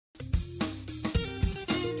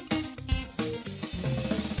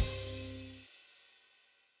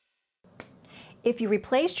If you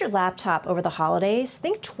replaced your laptop over the holidays,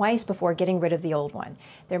 think twice before getting rid of the old one.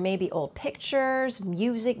 There may be old pictures,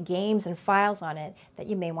 music, games, and files on it that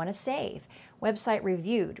you may want to save. Website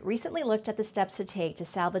Reviewed recently looked at the steps to take to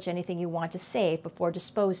salvage anything you want to save before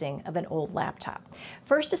disposing of an old laptop.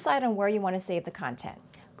 First, decide on where you want to save the content.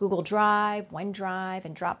 Google Drive, OneDrive,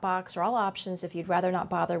 and Dropbox are all options if you'd rather not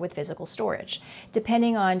bother with physical storage.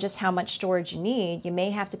 Depending on just how much storage you need, you may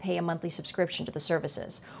have to pay a monthly subscription to the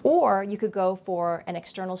services. Or you could go for an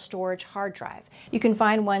external storage hard drive. You can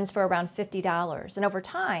find ones for around $50, and over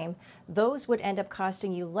time, those would end up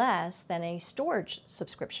costing you less than a storage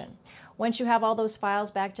subscription. Once you have all those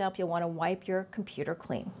files backed up, you'll want to wipe your computer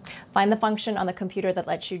clean. Find the function on the computer that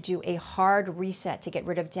lets you do a hard reset to get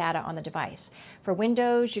rid of data on the device. For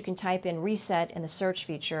Windows, you can type in reset in the search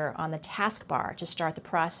feature on the taskbar to start the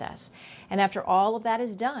process. And after all of that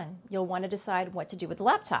is done, you'll want to decide what to do with the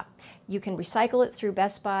laptop. You can recycle it through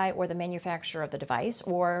Best Buy or the manufacturer of the device,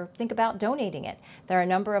 or think about donating it. There are a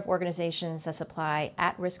number of organizations that supply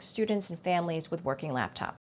at-risk students and families with working laptops.